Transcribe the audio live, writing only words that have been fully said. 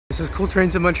is Cool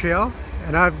Trains in Montreal,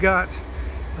 and I've got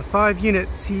a 5-unit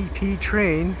CP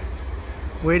train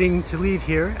waiting to leave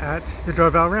here at the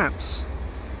Dorval ramps.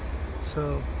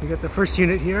 So we got the first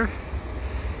unit here,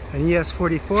 an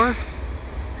ES44.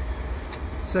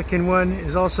 Second one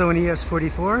is also an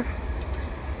ES44.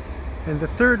 And the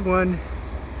third one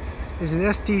is an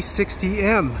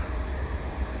SD60M.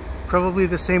 Probably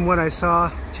the same one I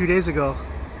saw 2 days ago.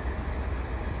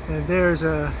 And there's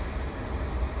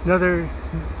another,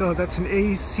 oh, that's an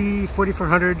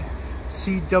AC4400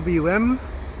 CWM.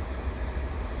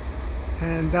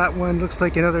 And that one looks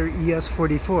like another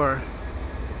ES44.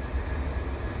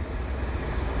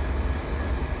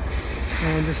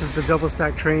 And this is the double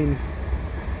stack train.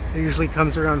 It usually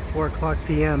comes around 4 o'clock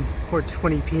p.m.,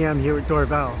 4:20 p.m. here at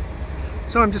Dorval.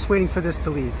 So I'm just waiting for this to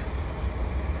leave.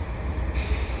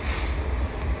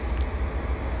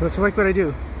 But if you like what I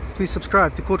do, please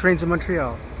subscribe to Cool Trains in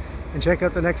Montreal and check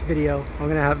out the next video. I'm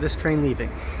going to have this train leaving.